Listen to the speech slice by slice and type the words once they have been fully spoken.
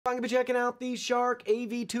I'm going to be checking out the Shark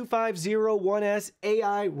AV2501S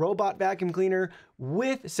AI robot vacuum cleaner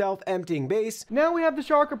with self-emptying base. Now we have the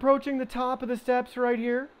Shark approaching the top of the steps right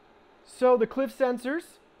here. So the cliff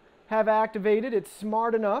sensors have activated. It's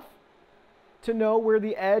smart enough to know where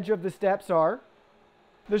the edge of the steps are.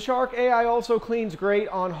 The Shark AI also cleans great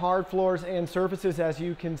on hard floors and surfaces, as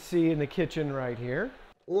you can see in the kitchen right here.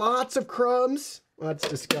 Lots of crumbs. That's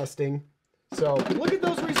disgusting. So look at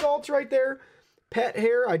those results right there. Pet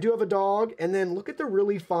hair, I do have a dog, and then look at the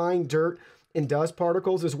really fine dirt and dust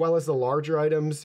particles as well as the larger items